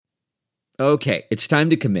Okay, it's time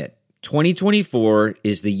to commit. 2024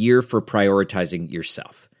 is the year for prioritizing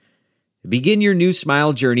yourself. Begin your new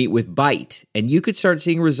smile journey with Byte, and you could start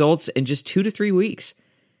seeing results in just 2 to 3 weeks.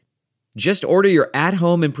 Just order your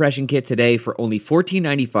at-home impression kit today for only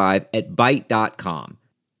 $14.95 at Byte.com.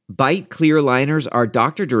 Byte clear liners are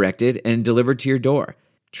doctor-directed and delivered to your door.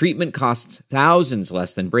 Treatment costs thousands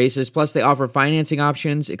less than braces, plus they offer financing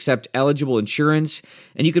options, accept eligible insurance,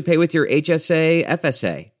 and you could pay with your HSA,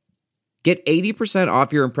 FSA. Get 80%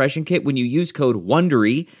 off your impression kit when you use code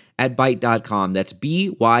WONDERY at Byte.com. That's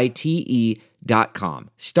BYTE.com.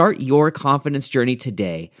 Start your confidence journey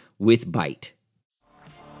today with Byte.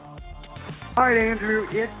 All right, Andrew,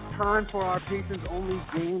 it's time for our patrons-only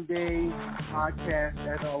Game Day podcast.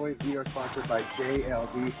 As always, we are sponsored by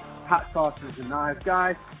JLD Hot Sauces and Knives.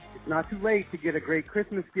 Guys, it's not too late to get a great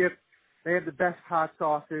Christmas gift. They have the best hot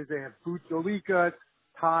sauces. They have Fruit Jolikas,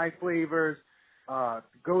 Thai flavors,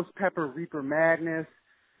 Ghost Pepper Reaper Madness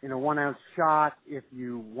in a 1-ounce shot if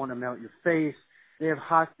you want to melt your face. They have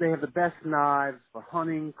the best knives for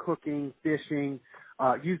hunting, cooking, fishing.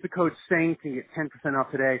 Use the code SAINTS and get 10%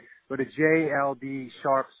 off today. Go to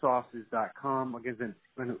JLDSharpSauces.com. Once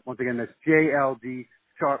again, that's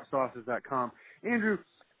JLDSharpSauces.com. Andrew,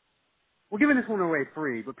 we're giving this one away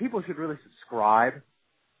free, but people should really subscribe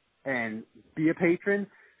and be a patron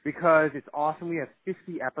because it's awesome. We have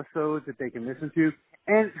 50 episodes that they can listen to.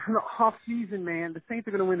 And for the off season, man, the Saints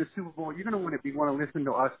are going to win the Super Bowl. You're going to want to listen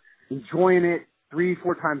to us enjoying it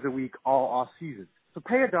 3-4 times a week all off season. So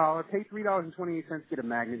pay $1, pay $3.28, get a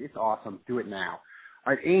magnet. It's awesome. Do it now.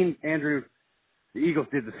 All right, Andrew, the Eagles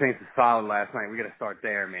did the Saints a solid last night. We got to start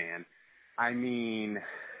there, man. I mean,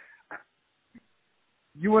 if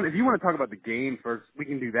you want to talk about the game first, we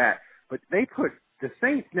can do that. But they put the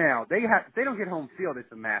Saints now. If they don't get home field,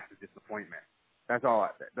 it's a massive disappointment. That's all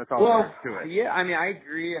there is to it. Yeah, I mean, I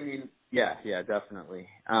agree. I mean, yeah, definitely.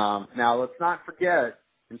 Now let's not forget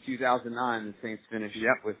in 2009 the Saints finished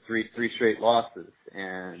with three straight losses,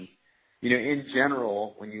 and in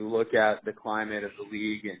general, when you look at the climate of the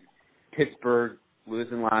league and Pittsburgh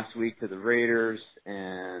losing last week to the Raiders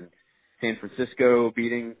and San Francisco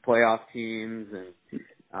beating playoff teams and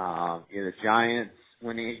the Giants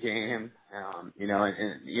winning a game, and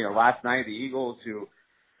last night the Eagles, who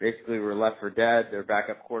basically were left for dead, their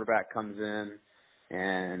backup quarterback comes in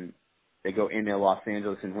and they go into Los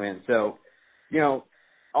Angeles and win. So,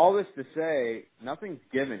 all this to say, nothing's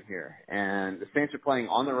given here. And the Saints are playing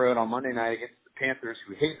on the road on Monday night against the Panthers,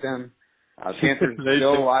 who hate them. Panthers are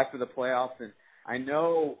still alive for the playoffs. And I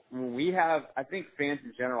know I think fans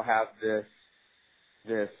in general have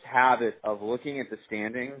this habit of looking at the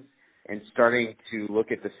standings and starting to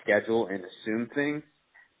look at the schedule and assume things.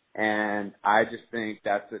 And I just think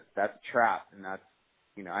that's a trap. And that's,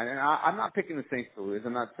 I'm not picking the Saints to lose.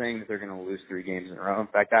 I'm not saying that they're going to lose 3 games in a row. In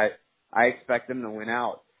fact, I expect them to win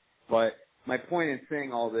out. But my point in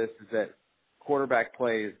saying all this is that quarterback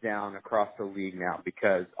play is down across the league now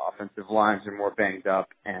because offensive lines are more banged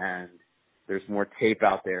up and there's more tape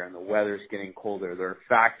out there and the weather's getting colder. There are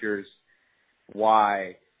factors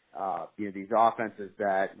why these offenses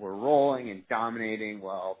that were rolling and dominating,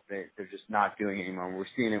 they're just not doing it anymore. We're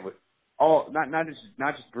seeing it with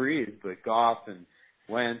not just Breeze, but Goff and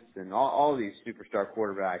Wentz and all these superstar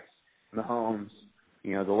quarterbacks, Mahomes.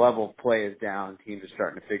 The level of play is down. Teams are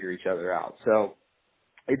starting to figure each other out. So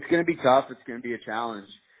it's going to be tough. It's going to be a challenge.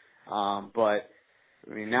 But,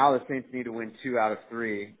 I mean, now the Saints need to win 2 out of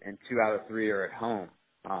 3, and 2 out of 3 are at home.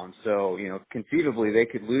 So, conceivably they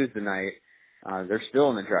could lose tonight. They're still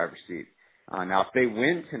in the driver's seat. Now, if they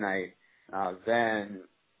win tonight, then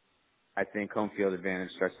I think home field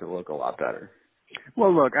advantage starts to look a lot better.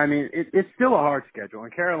 Well, look, I mean, it's still a hard schedule.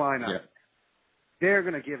 And Carolina, they're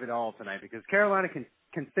going to give it all tonight because Carolina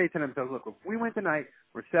can say to themselves, look, if we win tonight,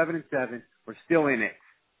 we're 7-7, we're still in it.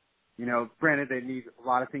 Granted, they need a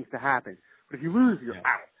lot of things to happen. But if you lose, you're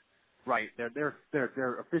out. Right. They're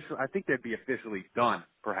official. I think they'd be officially done,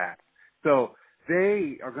 perhaps. So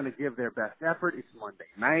they are going to give their best effort. It's Monday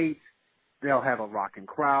night. They'll have a rocking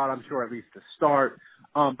crowd, I'm sure, at least to start.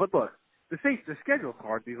 But look, the Saints, the schedule's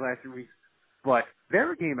hard these last 3 weeks, but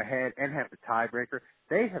they're a game ahead and have the tiebreaker.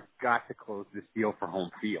 They have got to close this deal for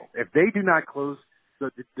home field. If they do not close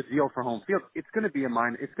the deal for home field, it's going to be a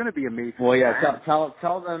major. Well, yeah. Tell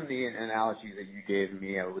them the analogy that you gave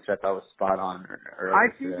me, which I thought was spot on earlier. I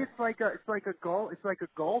think it's like a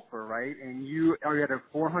golfer, right? And you are at a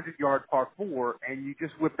 400-yard par 4, and you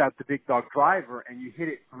just whipped out the big dog driver, and you hit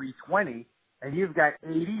it 320, and you've got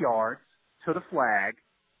 80 yards to the flag,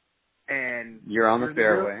 and you're on the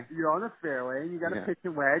fairway. You're on the fairway, and you got a pitch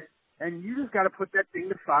and wedge, and you just got to put that thing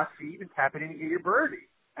to 5 feet and tap it in and get your birdie.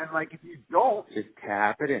 And, like, if you don't... Just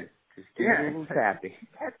tap it in. Just get a little tappy.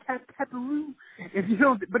 Tap-a-roo. If you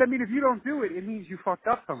don't... But, I mean, if you don't do it, it means you fucked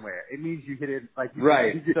up somewhere. It means you hit it, like...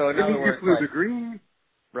 Right. So, in other words, you flew the green.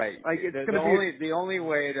 Right. Like, it's the only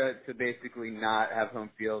way to basically not have home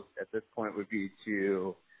field at this point would be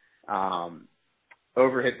to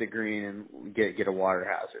overhit the green and get a water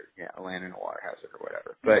hazard. Yeah, land in a water hazard or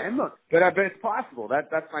whatever. But and look, but it's possible.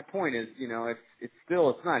 That's my point. Is it's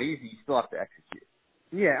not easy. You still have to execute.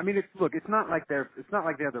 Yeah, I mean, it's not like they're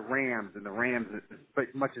the Rams, and the Rams, as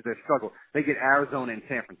much as they struggle, they get Arizona and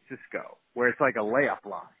San Francisco, where it's like a layup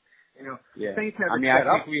loss. Yeah. Saints have I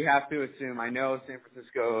think we have to assume. I know San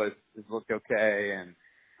Francisco has looked okay, and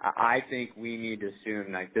I think we need to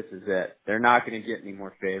assume like this is it. They're not going to get any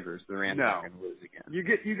more favors. The Rams are going to lose again.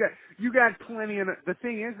 You got plenty of. The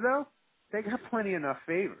thing is though, they got plenty enough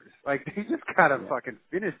favors. Like they just gotta fucking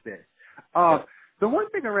finish this. The one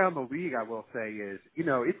thing around the league I will say is,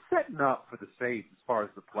 it's setting up for the Saints as far as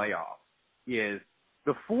the playoffs. Is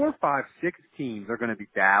the 4, 5, 6 teams are going to be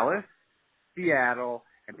Dallas, Seattle,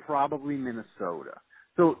 and probably Minnesota.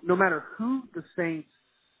 So no matter who the Saints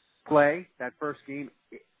play that first game,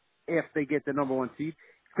 if they get the number 1 seed,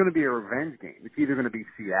 it's going to be a revenge game. It's either going to be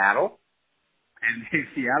Seattle, and if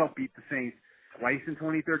Seattle beat the Saints twice in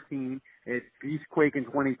 2013, it's Beastquake in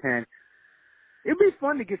 2010. It'd be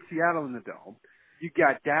fun to get Seattle in the Dome. You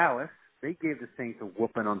got Dallas. They gave the Saints a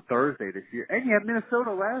whooping on Thursday this year. And you have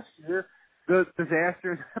Minnesota last year, the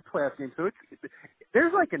disaster in that playoff game. So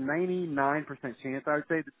there's like a 99% chance, I would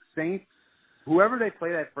say, that the Saints, whoever they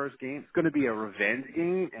play that first game, it's going to be a revenge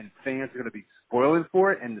game, and fans are going to be spoiling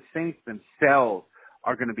for it, and the Saints themselves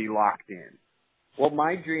are going to be locked in. Well,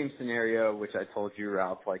 my dream scenario, which I told you,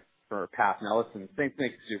 Ralph, like for Pat Nelson, Saints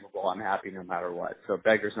make the Super Bowl, I'm happy no matter what. So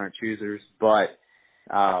beggars aren't choosers. But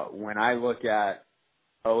when I look at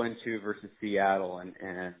 0-2 versus Seattle, and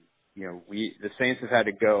the Saints have had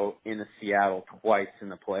to go into Seattle twice in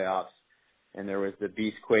the playoffs, and there was the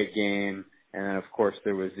Beastquake game, and then of course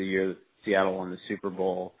there was the year that Seattle won the Super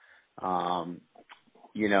Bowl, and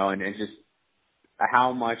just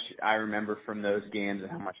how much I remember from those games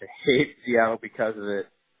and how much I hate Seattle because of it,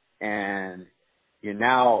 and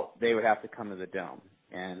now they would have to come to the Dome,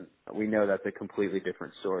 and we know that's a completely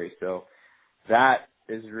different story. So that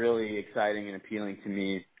is really exciting and appealing to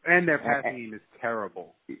me. And their passing game is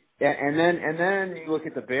terrible. And then you look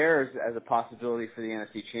at the Bears as a possibility for the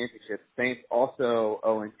NFC Championship. Saints also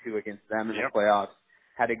 0-2 against them in the playoffs.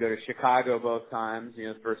 Had to go to Chicago both times.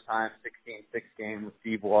 The first time 16-6 game with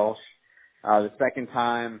Steve Walsh. The second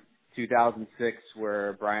time 2006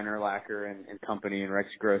 where Brian Urlacher and company and Rex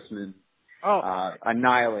Grossman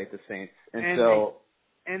annihilate the Saints.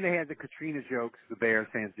 And they had the Katrina jokes the Bears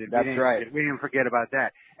fans did. That's right. We didn't forget about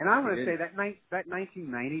that. And I want to say that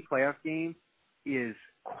 1990 playoff game is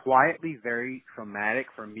quietly very traumatic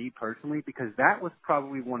for me personally, because that was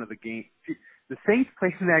probably one of the games. The Saints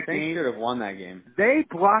played in that game. They should have won that game. They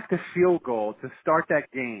blocked a field goal to start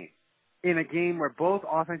that game in a game where both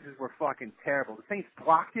offenses were fucking terrible. The Saints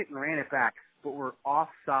blocked it and ran it back, but were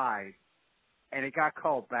offside, and it got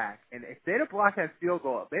called back. And if they'd have blocked that field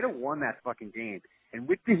goal, they'd have won that fucking game. And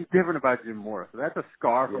which is different about Jim Morris. So that's a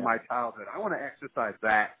scar from my childhood. I want to exercise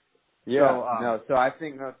that. Yeah. So I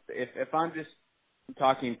think if I'm just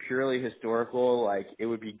talking purely historical, like it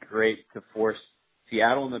would be great to force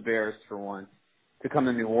Seattle and the Bears for once to come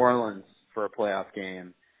to New Orleans for a playoff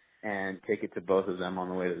game and take it to both of them on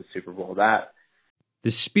the way to the Super Bowl.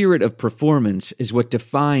 The spirit of performance is what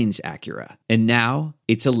defines Acura. And now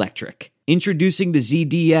it's electric. Introducing the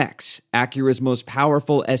ZDX, Acura's most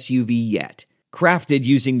powerful SUV yet. Crafted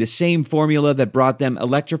using the same formula that brought them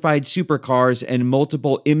electrified supercars and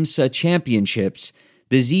multiple IMSA championships,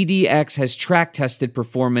 the ZDX has track-tested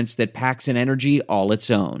performance that packs an energy all its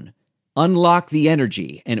own. Unlock the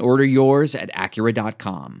energy and order yours at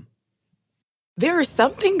Acura.com. There are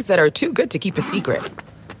some things that are too good to keep a secret.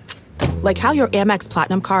 Like how your Amex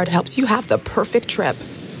Platinum card helps you have the perfect trip.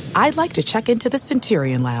 I'd like to check into the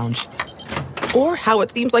Centurion Lounge. Or how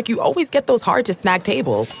it seems like you always get those hard-to-snag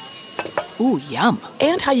tables. Ooh, yum.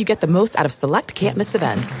 And how you get the most out of select can't-miss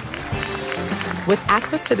events. With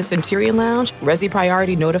access to the Centurion Lounge, Resi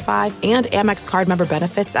Priority Notified, and Amex card member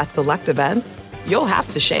benefits at select events, you'll have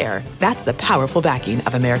to share. That's the powerful backing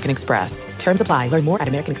of American Express. Terms apply. Learn more at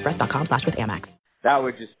americanexpress.com/withAmex. That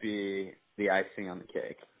would just be the icing on the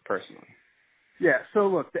cake, personally. Yeah, so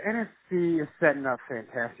look, the NFC is setting up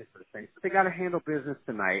fantastic for the Saints, but they got to handle business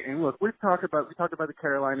tonight. And look, we talked about the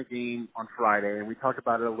Carolina game on Friday, and we talked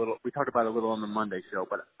about it a little on the Monday show.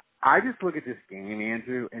 But I just look at this game,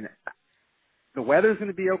 Andrew, and the weather's going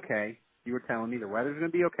to be okay. You were telling me the weather's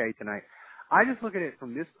going to be okay tonight. I just look at it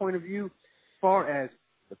from this point of view. As far as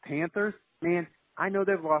the Panthers, man, I know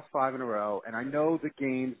they've lost 5 in a row, and I know the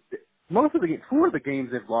games, 4 of the games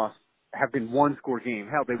they've lost have been one-score games.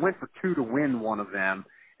 Hell, they went for 2 to win one of them,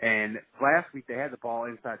 and last week they had the ball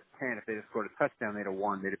inside 10. If they had scored a touchdown, they'd have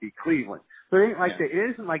won. They'd have beat Cleveland. So it ain't like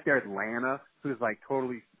it isn't like they're Atlanta, who's like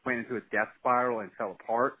totally went into a death spiral and fell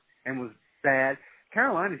apart and was bad.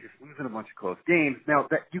 Carolina's just losing a bunch of close games. Now,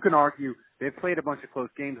 that you can argue they've played a bunch of close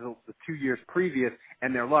games the 2 years previous,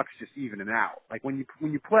 and their luck's just evening out. Like when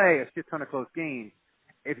you play a shit ton of close games,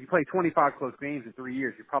 if you play 25 close games in 3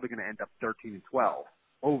 years, you're probably going to end up 13-12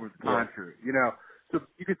 over the time period. You know, so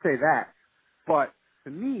you could say that. But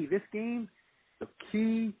to me, this game, the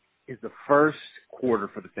key is the first quarter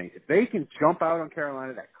for the Saints. If they can jump out on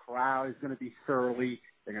Carolina, that crowd is going to be surly.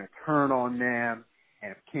 They're going to turn on them.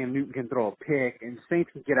 And if Cam Newton can throw a pick and Saints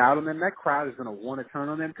can get out on them, that crowd is going to want to turn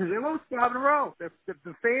on them because they lost 5 in a row. The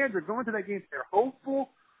fans are going to that game. They're hopeful,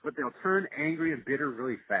 but they'll turn angry and bitter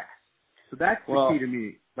really fast. So that's the key to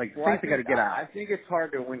me. Like, Saints have got to get out. I think it's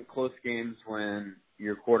hard to win close games when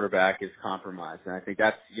your quarterback is compromised. And I think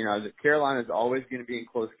that's, Carolina's always going to be in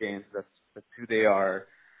close games. That's who they are.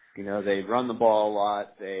 You know, they run the ball a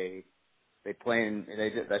lot. They play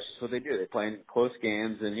that's just what they do. They play in close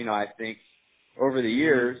games. And, I think over the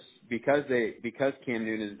years, because Cam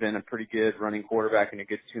Newton has been a pretty good running quarterback and a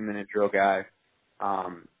good 2-minute drill guy,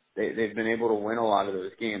 they've been able to win a lot of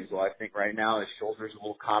those games. Well, I think right now his shoulder's a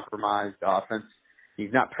little compromised. The offense,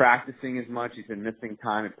 he's not practicing as much. He's been missing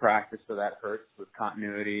time at practice, so that hurts with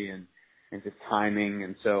continuity and just timing.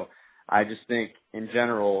 And so I just think in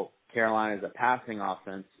general, Carolina as a passing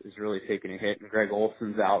offense is really taking a hit, and Greg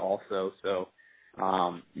Olson's out also. So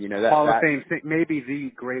Hall of Fame, maybe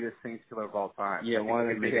the greatest Saints killer of all time. Yeah, one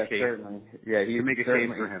of the certainly. Yeah, he's make a case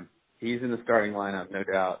for him. He's in the starting lineup, no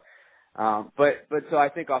doubt. But so I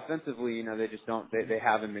think offensively, they just don't. They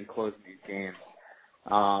haven't been closing these games.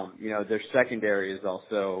 Their secondary is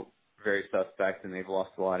also very suspect, and they've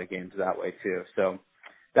lost a lot of games that way too. So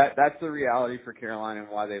that's the reality for Carolina and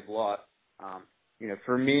why they've lost.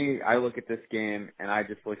 For me, I look at this game and I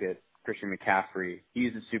just look at Christian McCaffrey.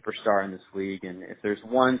 He's a superstar in this league, and if there's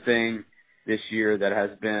one thing this year that has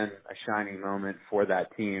been a shining moment for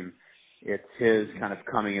that team, it's his kind of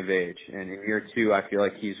coming of age. And in year 2, I feel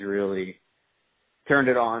like he's really turned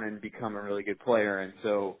it on and become a really good player. And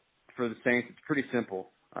so for the Saints, it's pretty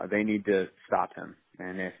simple. They need to stop him.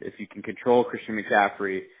 And if you can control Christian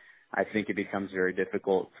McCaffrey, I think it becomes very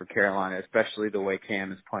difficult for Carolina, especially the way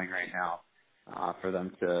Cam is playing right now, for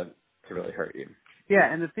them to really hurt you.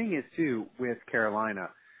 Yeah, and the thing is, too, with Carolina,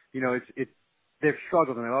 they've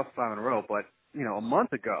struggled and they lost 5 in a row. But, a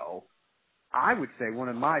month ago, I would say one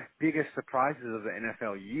of my biggest surprises of the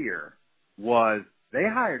NFL year was they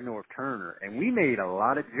hired Norv Turner, and we made a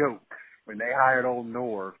lot of jokes when they hired old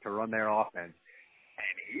Norv to run their offense.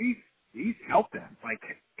 And he's helped them. Like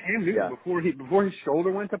Cam Newton, before his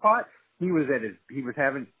shoulder went to pot, he was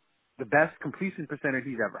having the best completion percentage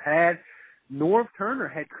he's ever had. Norv Turner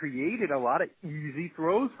had created a lot of easy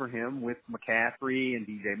throws for him with McCaffrey and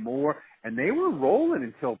DJ Moore, and they were rolling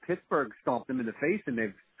until Pittsburgh stomped them in the face, and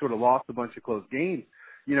they've sort of lost a bunch of close games.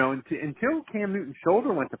 Until Cam Newton's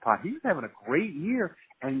shoulder went to pot, he was having a great year,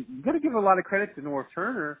 and you got to give a lot of credit to Norv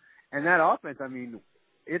Turner and that offense. I mean,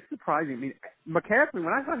 it's surprising. I mean, McCaffrey,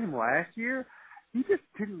 when I saw him last year, he just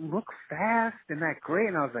didn't look fast and that great.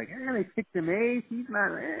 And I was like, they picked him eighth. He's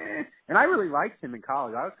not, And I really liked him in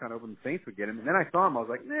college. I was kind of hoping the Saints would get him. And then I saw him. I was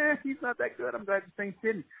like, he's not that good. I'm glad the Saints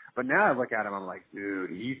didn't. But now I look at him, I'm like,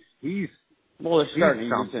 dude, he's well, they're starting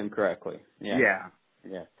to use him correctly. Yeah.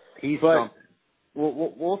 He's something.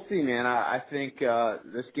 We'll see, man. I think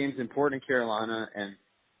this game's important in Carolina. And,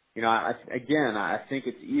 I think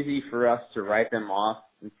it's easy for us to write them off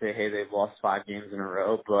and say, hey, they've lost 5 games in a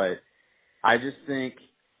row. But I just think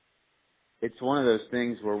it's one of those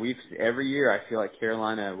things where every year I feel like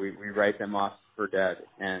Carolina, we write them off for dead,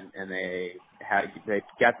 and they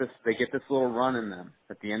get this little run in them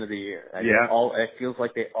at the end of the year. It feels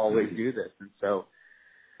like they always do this, and so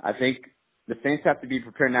I think the Saints have to be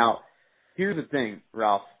prepared. Now, here's the thing,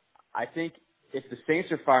 Ralph. I think if the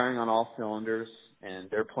Saints are firing on all cylinders and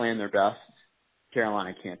they're playing their best,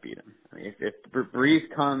 Carolina can't beat them. I mean, if Breeze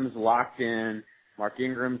comes locked in, Mark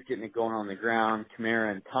Ingram's getting it going on the ground,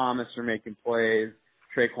 Kamara and Thomas are making plays,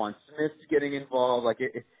 Traquan Smith's getting involved. Like,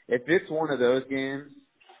 if it's one of those games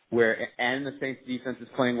and the Saints defense is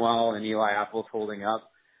playing well and Eli Apple's holding up,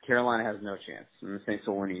 Carolina has no chance, and the Saints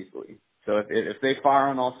will win easily. So if they fire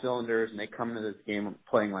on all cylinders and they come into this game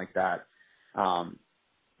playing like that,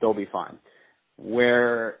 they'll be fine.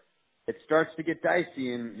 Where it starts to get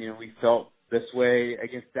dicey, and we felt this way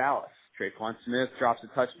against Dallas. Traquan Smith drops a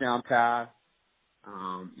touchdown pass.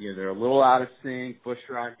 They're a little out of sync.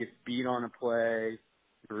 Bushrod gets beat on a play.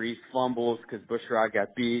 Reese fumbles because Bushrod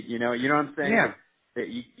got beat. You know what I'm saying? Yeah. That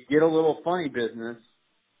you get a little funny business,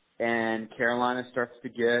 and Carolina starts to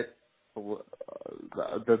get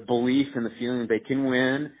the belief and the feeling that they can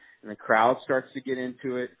win, and the crowd starts to get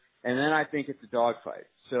into it, and then I think it's a dogfight.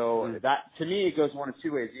 So that, to me, it goes one of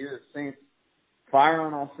two ways. Either the Saints fire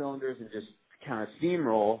on all cylinders and just kind of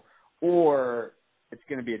steamroll, or it's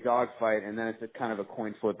going to be a dogfight, and then it's a kind of a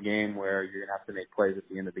coin flip game where you're going to have to make plays at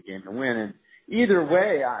the end of the game to win. And either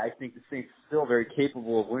way, I think the Saints are still very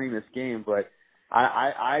capable of winning this game, but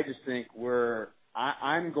I just think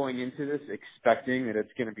I'm going into this expecting that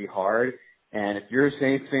it's going to be hard. And if you're a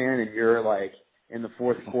Saints fan and you're like in the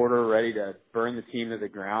fourth quarter ready to burn the team to the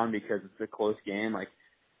ground because it's a close game, like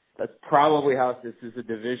that's probably how this is. A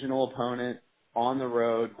divisional opponent on the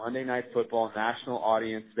road, Monday Night Football, national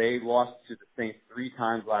audience. They lost to the Saints 3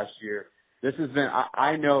 times last year. This has been,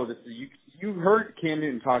 I know this is, you heard Cam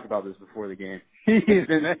Newton talk about this before the game. It's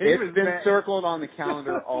been circled on the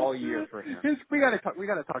calendar all year for him. We gotta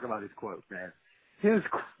talk about his quote, man. His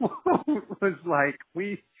quote was like,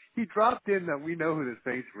 he dropped in that we know who the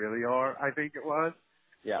Saints really are, I think it was.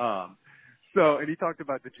 Yeah. And he talked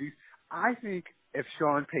about the juice. I think if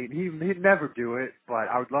Sean Payton, he'd never do it, but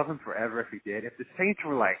I would love him forever if he did. If the Saints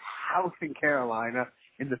were like housing Carolina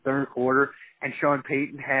in the third quarter and Sean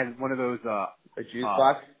Payton had one of those, a juice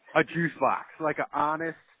box? A juice box, like an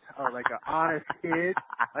honest kid,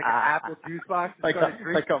 like an apple juice box. Like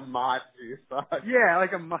a mod juice box. Yeah,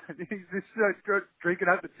 like a mod. He's just drinking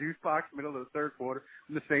out the juice box in the middle of the third quarter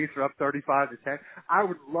when the Saints are up 35-10. I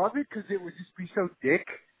would love it because it would just be so dick.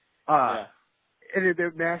 Yeah. And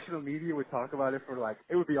the national media would talk about it for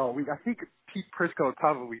it would be all week. I think Pete Prisco would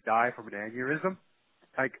probably die from an aneurysm.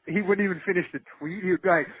 Like, he wouldn't even finish the tweet. He would be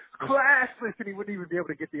like, class, listen, he wouldn't even be able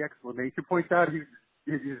to get the exclamation points out. He'd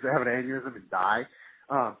just have an aneurysm and die.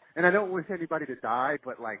 And I don't wish anybody to die,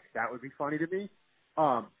 but that would be funny to me.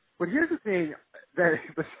 But here's the thing that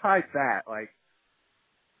besides that,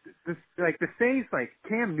 the Saints,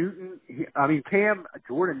 Cam Newton, Cam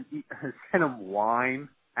Jordan has sent him wine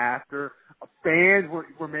after. Fans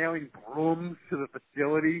were mailing brooms to the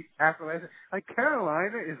facility after last.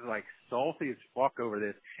 Carolina is salty as fuck over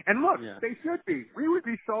this. And look, They should be. We would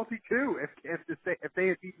be salty too if they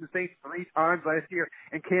had beaten the Saints 3 times last year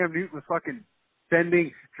and Cam Newton was fucking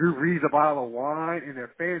sending Drew Brees a bottle of wine and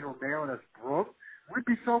their fans were mailing us brooms. We'd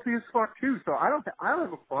be salty as fuck too. So I don't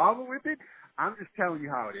have a problem with it. I'm just telling you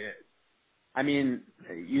how it is. I mean,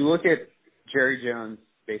 you look at Jerry Jones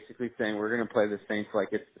basically saying we're going to play the Saints like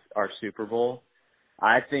it's our Super Bowl.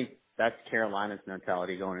 I think that's Carolina's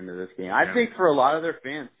mentality going into this game. I think for a lot of their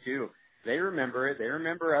fans too, they remember it. They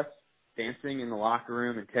remember us dancing in the locker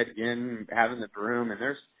room and Ted Ginn having the broom, and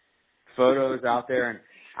there's photos out there. And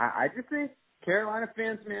I just think Carolina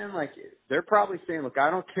fans, man, they're probably saying, look,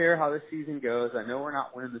 I don't care how this season goes. I know we're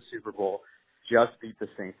not winning the Super Bowl. Just beat the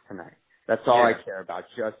Saints tonight. That's all I care about.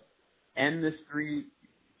 Just end this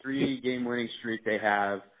three-game winning streak they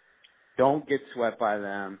have. Don't get swept by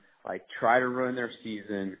them. Try to ruin their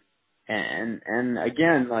season. And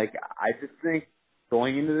again, I just think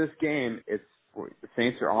going into this game, the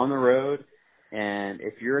Saints are on the road, and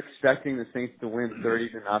if you're expecting the Saints to win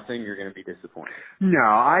 30-0, you're going to be disappointed. No,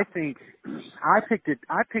 I think I picked it.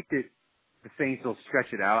 The Saints will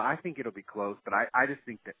stretch it out. I think it'll be close, but I just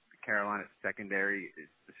think that the Carolina secondary,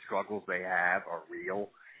 the struggles they have are real.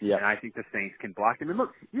 Yeah. And I think the Saints can block them. And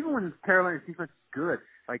look, even when Carolina's defense is good,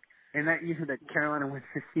 and that year that Carolina went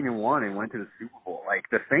 15-1 and went to the Super Bowl,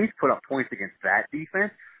 the Saints put up points against that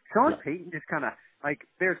defense. Sean Payton just kind of,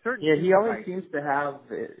 there's certain... Yeah, he always seems to have,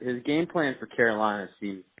 his game plan for Carolina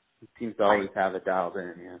seems to always have it dialed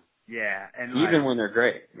in, yeah. Yeah. And even when they're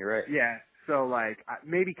great, you're right. Yeah, so,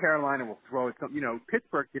 maybe Carolina will throw it.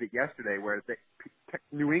 Pittsburgh did it yesterday where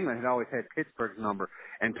New England had always had Pittsburgh's number,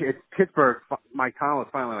 and Pittsburgh, Mike Tomlin was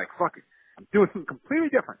finally fuck it, I'm doing something completely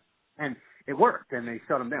different. And it worked, and they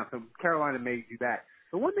shut them down. So Carolina may do that.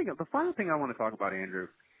 The final thing I want to talk about, Andrew,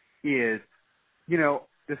 is,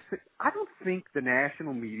 I don't think the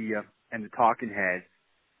national media and the talking heads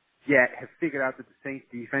yet have figured out that the Saints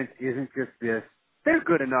defense isn't just this. They're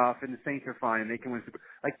good enough, and the Saints are fine, and they can win Super.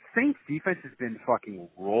 Saints defense has been fucking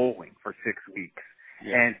rolling for 6 weeks.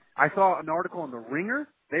 Yeah. And I saw an article in The Ringer.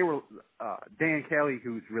 They were Dan Kelly,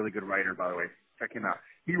 who's a really good writer, by the way. Check him out.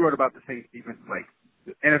 He wrote about the Saints defense.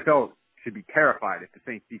 The NFL should be terrified if the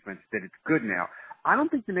Saints defense that it's good now. I don't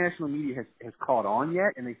think the national media has caught on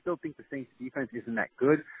yet, and they still think the Saints defense isn't that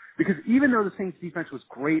good. Because even though the Saints defense was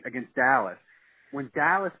great against Dallas, when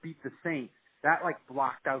Dallas beat the Saints, that like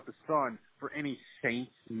blocked out the sun for any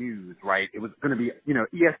Saints news, right? It was going to be,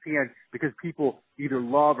 ESPN, because people either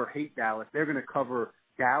love or hate Dallas. They're going to cover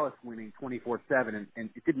Dallas winning 24/7, and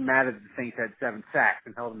it didn't matter that the Saints had 7 sacks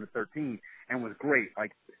and held them to 13 and was great.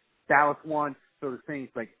 Like, Dallas won, so the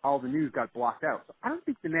Saints, like, all the news got blocked out. So I don't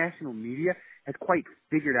think the national media has quite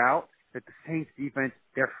figured out that the Saints defense,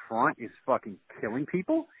 their front is fucking killing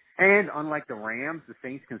people. And unlike the Rams, the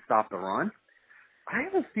Saints can stop the run. I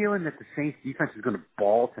have a feeling that the Saints defense is going to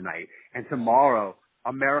ball tonight, and tomorrow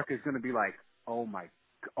America is going to be like, oh my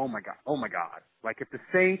God. Like, if the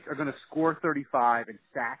Saints are going to score 35 and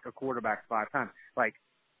sack a quarterback 5 times, like,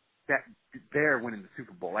 that, they're winning the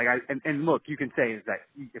Super Bowl. Like, and look, you can say is that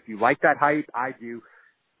if you like that hype, I do.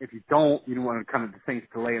 If you don't want to kind of the Saints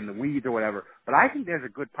delay in the weeds or whatever. But I think there's a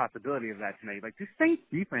good possibility of that tonight. Like, the Saints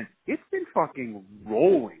defense, it's been fucking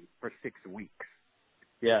rolling for 6 weeks.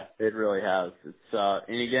 Yeah, it really has. It's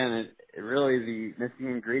and again, it really, the missing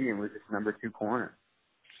ingredient was this number 2 corner.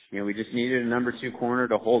 We just needed a number 2 corner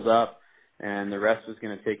to hold up, and the rest was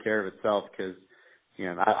going to take care of itself because,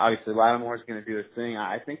 obviously Lattimore's going to do his thing.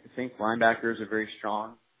 I think the Saints linebackers are very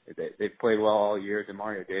strong. They've played well all year.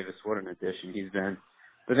 Demario Davis, what an addition he's been.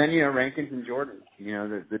 But then, Rankins and Jordan,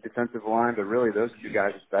 the defensive line, but really those 2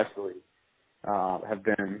 guys especially have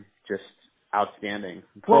been just outstanding.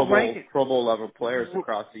 Pro Bowl level players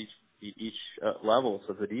across each levels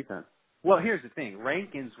of the defense. Well, here's the thing.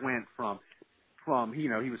 Rankins went from he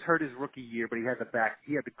was hurt his rookie year, but he had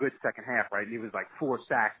the good second half, right? And he was like 4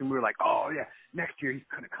 sacks, and we were like, oh yeah, next year he's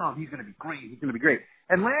going to come. He's going to be great.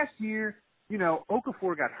 And last year,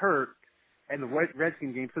 Okafor got hurt in the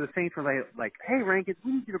Redskin game, so the Saints were like, hey, Rankins,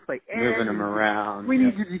 we need you to play edge. Moving him around. We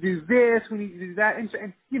need you to do this. We need you to do that.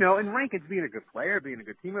 And Rankins being a good player, being a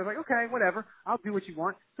good teamer, was like, okay, whatever, I'll do what you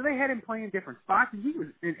want. So they had him playing different spots, and he was,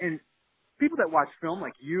 and people that watch film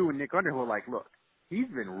like you and Nick Underhill were like, look, he's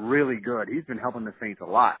been really good. He's been helping the Saints a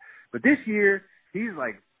lot. But this year, he's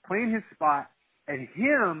like playing his spot, and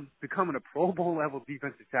him becoming a Pro Bowl level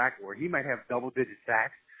defensive tackle where he might have double-digit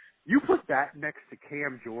sacks. You put that next to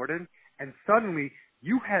Cam Jordan, and suddenly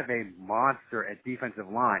you have a monster at defensive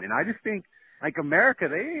line. And I just think, like, America,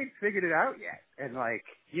 they ain't figured it out yet. And, like,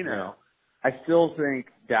 I still think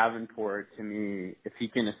Davenport, to me, if he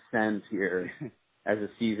can ascend here as the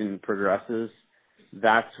season progresses,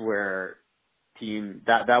 that's where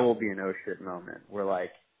that will be an oh shit moment where,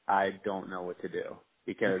 like, I don't know what to do.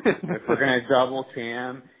 Because if we're going to double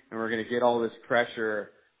Cam and we're going to get all this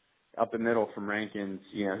pressure up the middle from Rankins,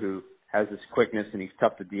 who has this quickness and he's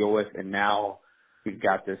tough to deal with, and now we've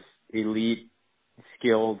got this elite,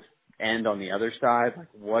 skilled end on the other side. Like,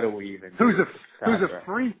 what do we even do? Who's a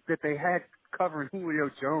freak that they had covering Julio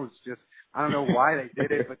Jones? Just, I don't know why they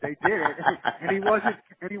did it, but they did it, and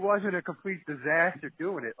he wasn't a complete disaster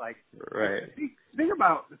doing it. Like, right. The thing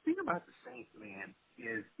about the Saints, man,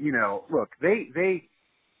 is look,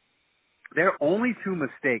 their only 2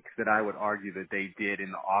 mistakes that I would argue that they did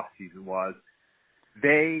in the off season was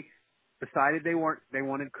they decided they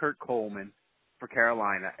wanted Kurt Coleman for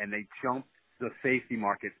Carolina, and they jumped the safety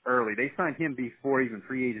market early. They signed him before even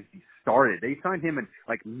free agency started. They signed him at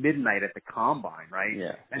like midnight at the combine, right?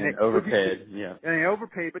 Yeah, and they they overpaid. Yeah, and they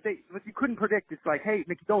overpaid, but you couldn't predict. It's like, hey,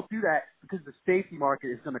 Mickey, don't do that because the safety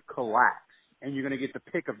market is going to collapse, and you're going to get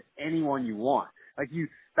the pick of anyone you want. Like,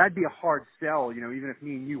 that'd be a hard sell, even if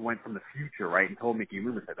me and you went from the future, right, and told Mickey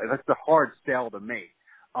Loomis that. That's a hard sell to make.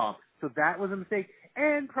 So that was a mistake.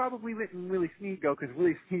 And probably letting Willie Snead go, because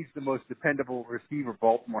Willie Snead's the most dependable receiver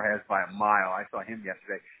Baltimore has by a mile. I saw him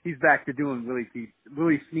yesterday. He's back to doing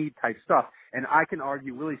Willie Snead type stuff. And I can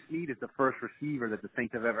argue Willie Snead is the first receiver that the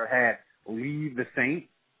Saints have ever had leave the Saints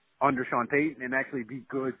under Sean Payton and actually be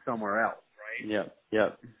good somewhere else, right?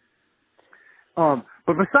 Yep.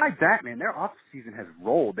 But besides that, man, their offseason has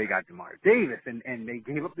rolled. They got Demario Davis, and they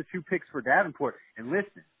gave up the 2 picks for Davenport. And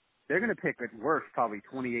listen, they're going to pick at worst probably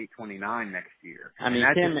 28, 29 next year. I mean,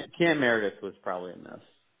 Cam Meredith was probably a miss.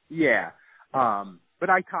 Yeah. But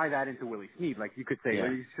I tie that into Willie Snead. Like, you could say,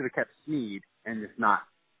 well, you should have kept Snead and just not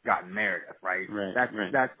gotten Meredith, right? Right.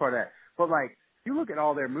 That's part of that. But, like, you look at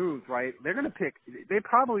all their moves, right? They're going to pick. They're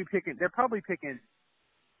probably picking.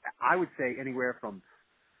 I would say anywhere from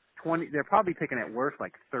 20. They're probably picking at worst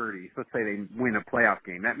like 30. So let's say they win a playoff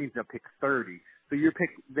game. That means they'll pick 30. So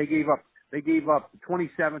they gave up the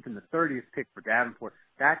 27th and the 30th pick for Davenport.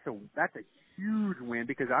 That's a huge win,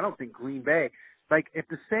 because I don't think Green Bay, like, if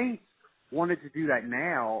the Saints wanted to do that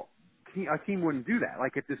now, a team wouldn't do that.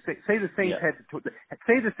 Like, if the Saints had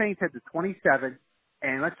the 27th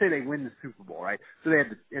and let's say they win the Super Bowl, right? So they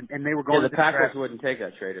had and they were going. Yeah, the Packers draft. wouldn't take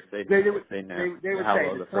that trade if they would know how say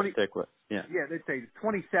low the first pick was. Yeah, they'd say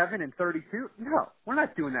 27 and 32. No, we're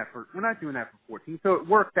not doing that for 14. So it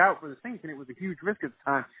worked out for the Saints, and it was a huge risk at the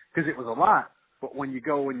time because it was a lot. But when you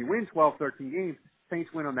win 12, 13 games, Saints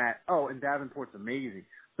win on that. Oh, and Davenport's amazing.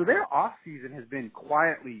 So their off season has been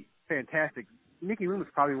quietly fantastic. Mickey Loomis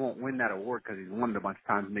probably won't win that award because he's won it a bunch of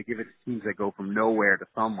times, and they give it to teams that go from nowhere to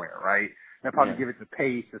somewhere, right? They'll probably give it to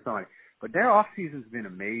Pace or somebody. But their off season's been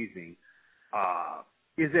amazing.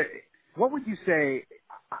 What would you say?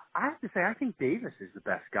 I have to say, I think Davis is the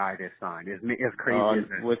best guy they've signed. As crazy as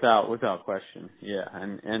it. Without question, yeah.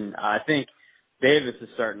 And I think Davis is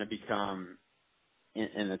starting to become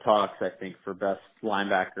in the talks, I think, for best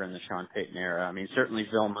linebacker in the Sean Payton era. I mean, certainly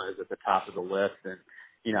Vilma is at the top of the list,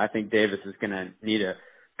 and I think Davis is going to need a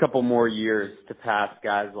couple more years to pass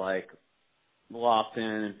guys like Lofton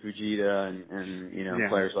and Fujita and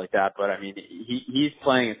players like that. But I mean, he's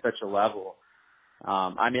playing at such a level.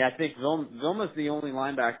 I think Vilma's the only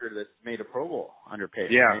linebacker that's made a Pro Bowl under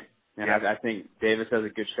Payton. Yeah. Right? And I think Davis has a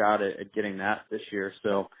good shot at getting that this year.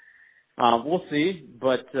 So we'll see.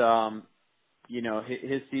 But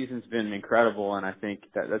his season's been incredible, and I think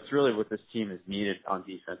that's really what this team has needed on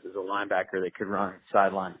defense is a linebacker that could run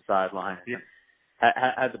sideline to sideline. Yeah.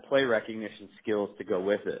 Had the play recognition skills to go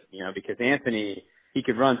with it, because Anthony, he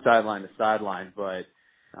could run sideline to sideline, but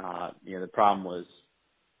the problem was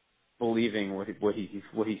believing what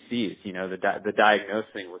he sees. The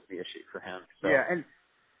diagnosing was the issue for him. So. Yeah,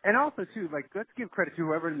 and also too, like, let's give credit to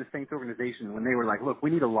whoever in the Saints organization when they were like, look,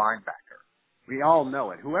 we need a linebacker. We all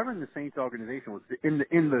know it. Whoever in the Saints organization was in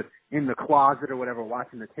the closet or whatever,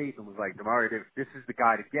 watching the tape and was like, Demario Davis, this is the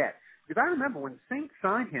guy to get. Because I remember when the Saints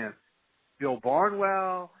signed him, Bill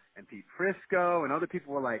Barnwell and Pete Prisco and other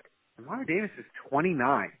people were like, Demario Davis is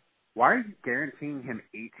 29. Why are you guaranteeing him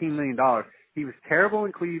 $18 million? He was terrible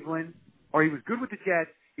in Cleveland, or he was good with the Jets.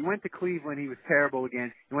 He went to Cleveland. He was terrible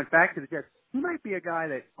again. He went back to the Jets. He might be a guy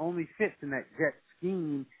that only fits in that Jet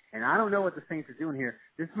scheme, and I don't know what the Saints are doing here.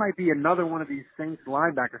 This might be another one of these Saints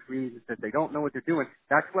linebacker free agents that they don't know what they're doing.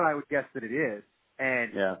 That's what I would guess that it is.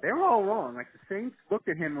 And they were all wrong. Like, the Saints looked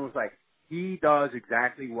at him and was like, he does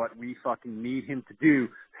exactly what we fucking need him to do.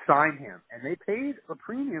 Sign him. And they paid a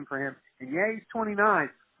premium for him. And he's 29.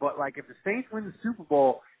 But, like, if the Saints win the Super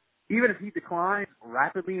Bowl, even if he declines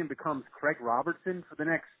rapidly and becomes Craig Robertson for the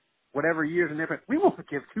next whatever years and everything, we won't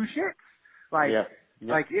give two shits. Like,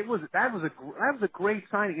 like that was a great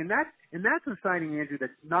signing, and that's a signing, Andrew,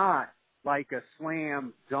 that's not like a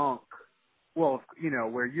slam dunk. Well,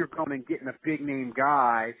 where you're going and getting a big name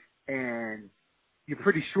guy and you're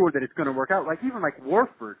pretty sure that it's going to work out. Like, even like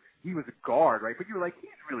Warford, he was a guard, right? But you were like,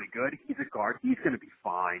 he's really good. He's a guard. He's going to be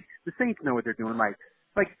fine. The Saints know what they're doing. Like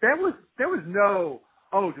there was no,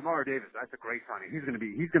 oh, Demario Davis, that's a great signing. He's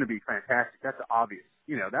going to be fantastic. That's obvious.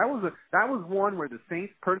 That was one where the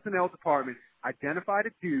Saints personnel department identified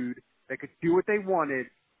a dude that could do what they wanted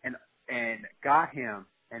and got him,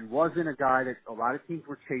 and wasn't a guy that a lot of teams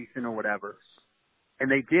were chasing or whatever.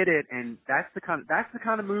 And they did it, and that's the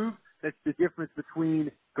kind of move that's the difference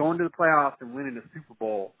between going to the playoffs and winning a Super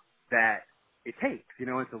Bowl that it takes.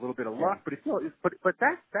 It's a little bit of luck, but but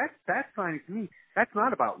that signing to me, that's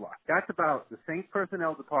not about luck. That's about the Saints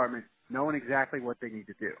personnel department knowing exactly what they need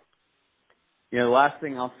to do. The last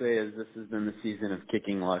thing I'll say is this has been the season of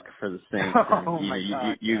kicking luck for the Saints.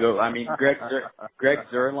 God. You go. I mean, Greg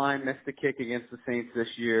Zuerlein missed the kick against the Saints this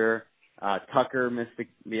year. Tucker missed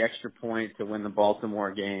the extra point to win the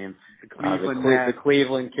Baltimore game. The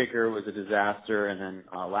Cleveland kicker was a disaster, and then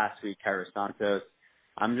last week, Cairo Santos.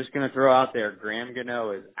 I'm just going to throw out there, Graham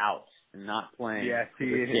Gano is out and not playing this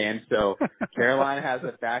game. So Carolina has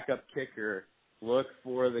a backup kicker. Look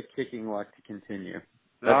for the kicking luck to continue.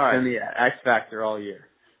 That's been the X factor all year.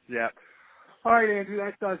 Yeah. All right, Andrew,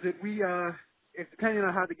 that does it. It's depending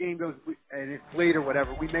on how the game goes, and it's late or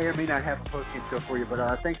whatever, we may or may not have a post-game show for you. But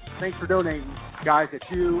thanks for donating, guys, that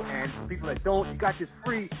you and people that don't. You got this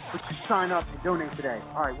free, but you sign up and donate today.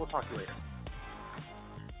 All right, we'll talk to you later.